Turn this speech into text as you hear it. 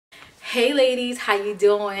Hey ladies, how you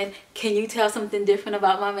doing? Can you tell something different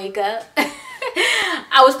about my makeup?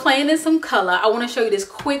 I was playing in some color. I want to show you this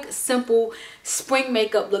quick, simple spring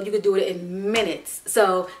makeup look. You can do it in minutes.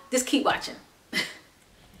 So just keep watching.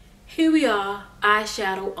 Here we are,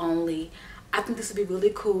 eyeshadow only. I think this would be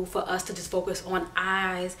really cool for us to just focus on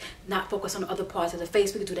eyes, not focus on other parts of the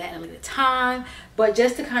face. We could do that at a later time. But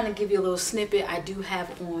just to kind of give you a little snippet, I do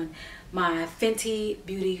have on my Fenty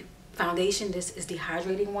Beauty foundation. This is the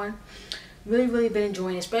hydrating one. Really been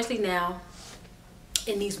enjoying it, especially now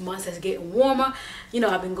in these months that's getting warmer. You know,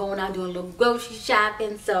 I've been going out doing a little grocery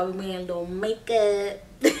shopping, so I'm wearing a little makeup.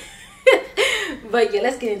 But yeah,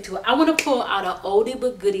 let's get into it. I want to pull out an oldie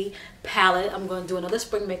but goodie palette. I'm going to do another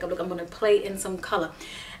spring makeup look. I'm going to play in some color,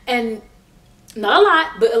 and not a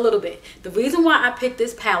lot, but a little bit. The reason why I picked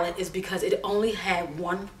this palette is because it only had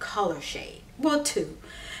one color shade, well, two,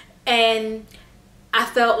 and I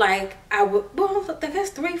felt like I would, well, I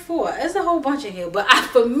guess 3, 4. There's a whole bunch in here, but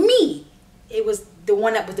for me, it was the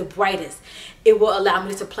one that was the brightest. It will allow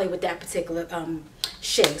me to play with that particular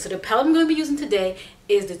shade. So the palette I'm going to be using today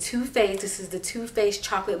is the Too Faced. This is the Too Faced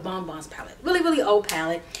Chocolate Bonbons palette. Really old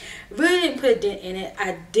palette. Really didn't put a dent in it.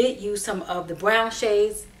 I did use some of the brown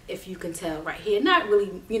shades, if you can tell right here. Not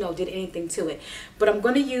really, you know, did anything to it. But I'm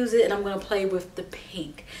going to use it and I'm going to play with the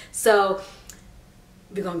pink. So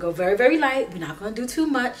we're going to go very light. We're not going to do too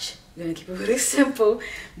much. We're going to keep it really simple.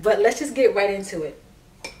 But let's just get right into it.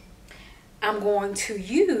 I'm going to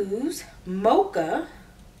use Mocha.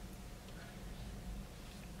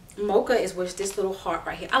 Mocha is with this little heart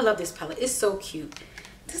right here. I love this palette. It's so cute.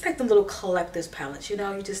 Just like the little collector's palettes, you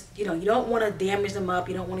know. You just, you know, you don't want to damage them up.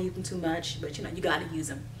 You don't want to use them too much. But, you know, you got to use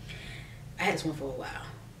them. I had this one for a while.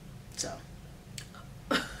 So.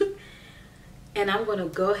 And I'm going to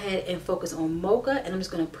go ahead and focus on Mocha, and I'm just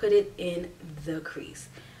going to put it in the crease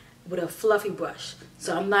with a fluffy brush.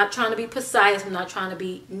 So I'm not trying to be precise. I'm not trying to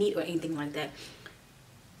be neat or anything like that.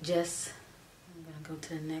 Just, I'm going to go to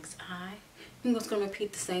the next eye. I'm just going to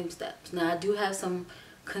repeat the same steps. Now, I do have some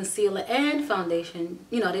concealer and foundation.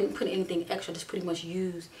 You know, I didn't put anything extra. Just pretty much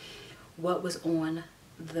use what was on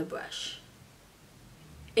the brush.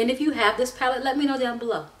 And if you have this palette, let me know down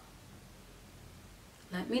below.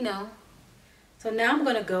 Let me know. So now I'm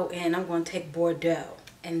going to go in, I'm going to take Bordeaux,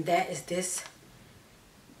 and that is this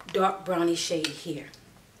dark brownie shade here.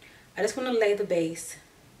 I just want to lay the base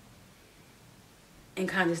and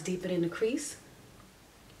kind of just deepen in the crease.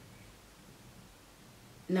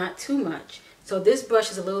 Not too much. So this brush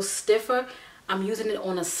is a little stiffer. I'm using it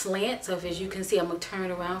on a slant, so as you can see, I'm going to turn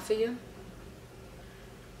it around for you.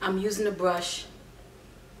 I'm using the brush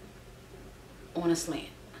on a slant.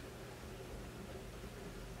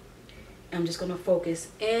 I'm just going to focus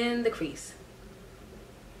in the crease.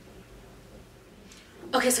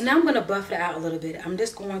 Okay, so now I'm going to buff it out a little bit. I'm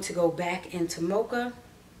just going to go back into Mocha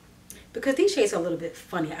because these shades are a little bit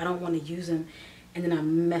funny. I don't want to use them and then I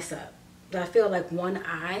mess up. But I feel like one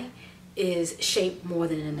eye is shaped more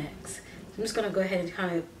than the next. So I'm just going to go ahead and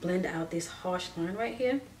kind of blend out this harsh line right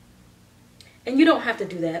here. And you don't have to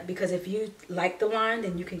do that because if you like the line,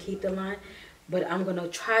 then you can keep the line. But I'm going to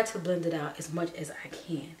try to blend it out as much as I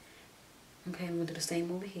can. Okay, I'm going to do the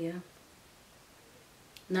same over here.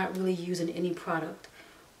 Not really using any product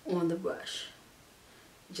on the brush.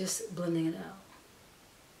 Just blending it out.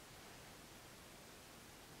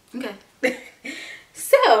 Okay.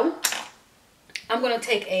 So, I'm going to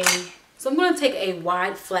take a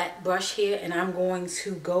wide flat brush here and I'm going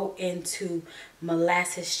to go into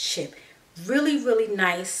Molasses Chip. Really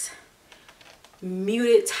nice,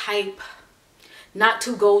 muted type. Not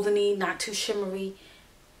too goldeny, not too shimmery.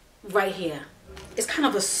 Right here, it's kind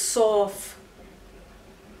of a soft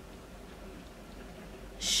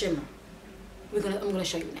shimmer. I'm gonna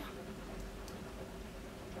show you now.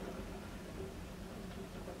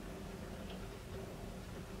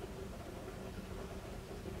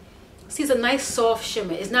 See, it's a nice soft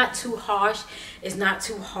shimmer. It's not too harsh. It's not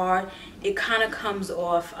too hard. It kind of comes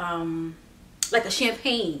off like a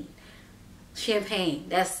champagne. Champagne.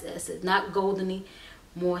 That's it. Not goldeny,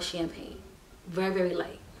 more champagne. Very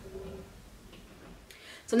light.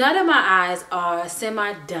 So now that my eyes are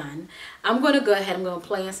semi-done, I'm going to go ahead, I'm going to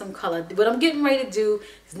play in some color. What I'm getting ready to do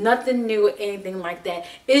is nothing new or anything like that.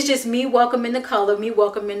 It's just me welcoming the color, me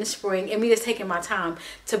welcoming the spring, and me just taking my time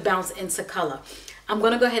to bounce into color. I'm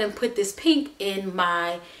going to go ahead and put this pink in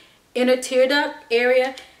my inner tear duct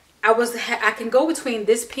area. I can go between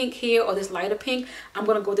this pink here or this lighter pink. I'm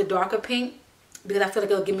going to go with the darker pink because I feel like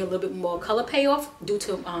it'll give me a little bit more color payoff due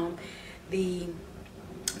to the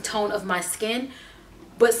tone of my skin.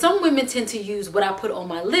 But some women tend to use what I put on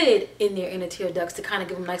my lid in their inner tear ducts to kind of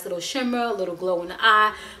give them a nice little shimmer, a little glow in the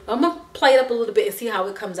eye. I'm going to play it up a little bit and see how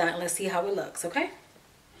it comes out, and let's see how it looks, okay?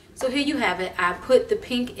 So here you have it. I put the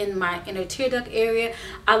pink in my inner tear duct area.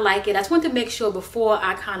 I like it. I just wanted to make sure before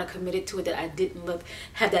I kind of committed to it that I didn't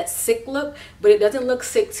have that sick look, but it doesn't look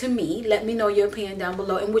sick to me. Let me know your opinion down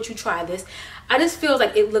below and would you try this. I just feel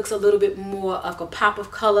like it looks a little bit more of a pop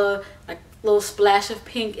of color, like a little splash of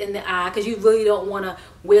pink in the eye, because you really don't want to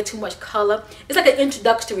wear too much color. It's like an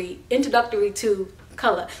introductory to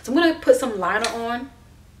color. So I'm going to put some liner on.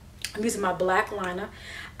 I'm using my black liner.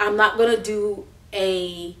 I'm not going to do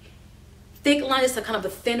a thick line, it's a kind of a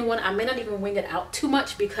thin one. I may not even wing it out too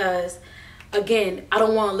much because, again, I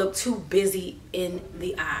don't want to look too busy in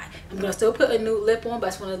the eye. I'm going to still put a nude lip on, but I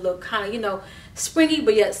just want to look kind of, you know, springy,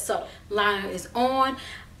 but yet subtle. Liner is on.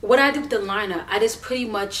 What I do with the liner, I just pretty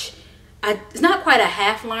much, it's not quite a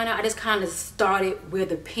half liner. I just kind of started where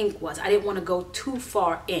the pink was. I didn't want to go too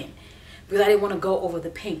far in because I didn't want to go over the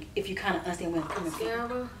pink, if you kind of understand where I'm coming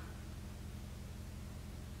from.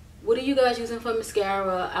 What are you guys using for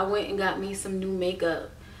mascara? I went and got me some new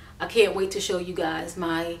makeup. I can't wait to show you guys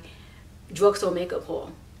my drugstore makeup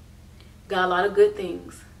haul. Got a lot of good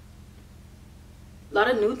things. A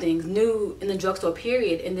lot of new things. New in the drugstore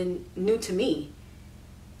period, and then new to me.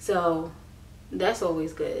 So that's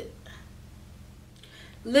always good.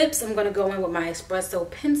 Lips, I'm going to go in with my espresso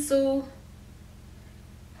pencil.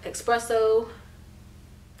 Espresso.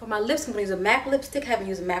 For my lips, I'm going to use a MAC lipstick. I haven't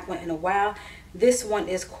used a MAC one in a while. This one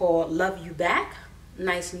is called Love You Back.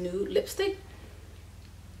 Nice nude lipstick.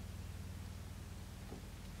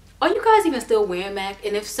 Are you guys even still wearing MAC?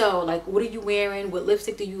 And if so, like, what are you wearing? What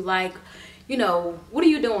lipstick do you like? You know, what are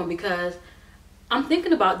you doing? Because I'm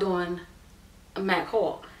thinking about doing a MAC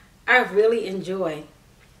haul. I really enjoy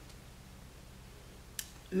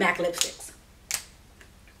MAC lipsticks.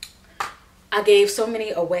 I gave so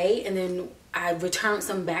many away, and then I returned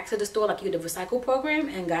some back to the store, like you did the recycle program,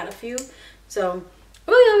 and got a few. So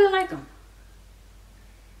I really like them.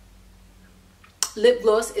 Lip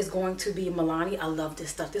gloss is going to be Milani. I love this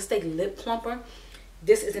stuff. This is a lip plumper.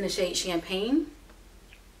 This is in the shade Champagne.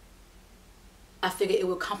 I figured it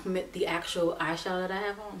would complement the actual eyeshadow that I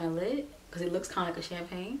have on my lid because it looks kind of like a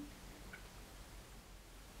champagne.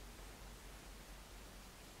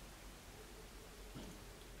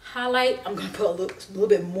 Highlight, I'm going to put a little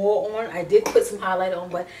bit more on. I did put some highlight on,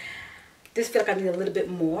 but this feels like I need a little bit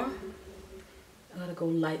more. I gotta go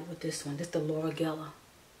light with this one. This is the Laura Geller.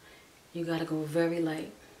 You gotta go very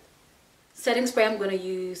light. Setting spray, I'm gonna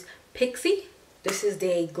use Pixie. This is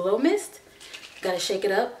the Glow Mist. Gotta shake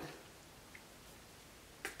it up.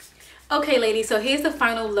 Okay, ladies, so here's the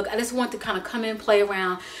final look. I just want to kind of come in, play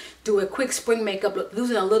around, do a quick spring makeup look,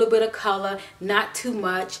 losing a little bit of color, not too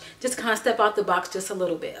much. Just kind of step out the box just a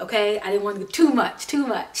little bit, okay? I didn't want to do too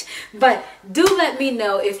much. But do let me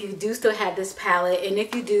know if you do still have this palette, and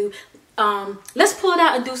if you do, let's pull it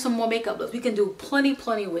out and do some more makeup looks. We can do plenty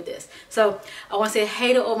with this. So I want to say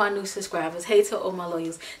hey to all my new subscribers, hey to all my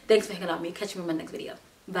loyals. Thanks for hanging out with me. Catch me in my next video.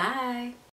 Bye.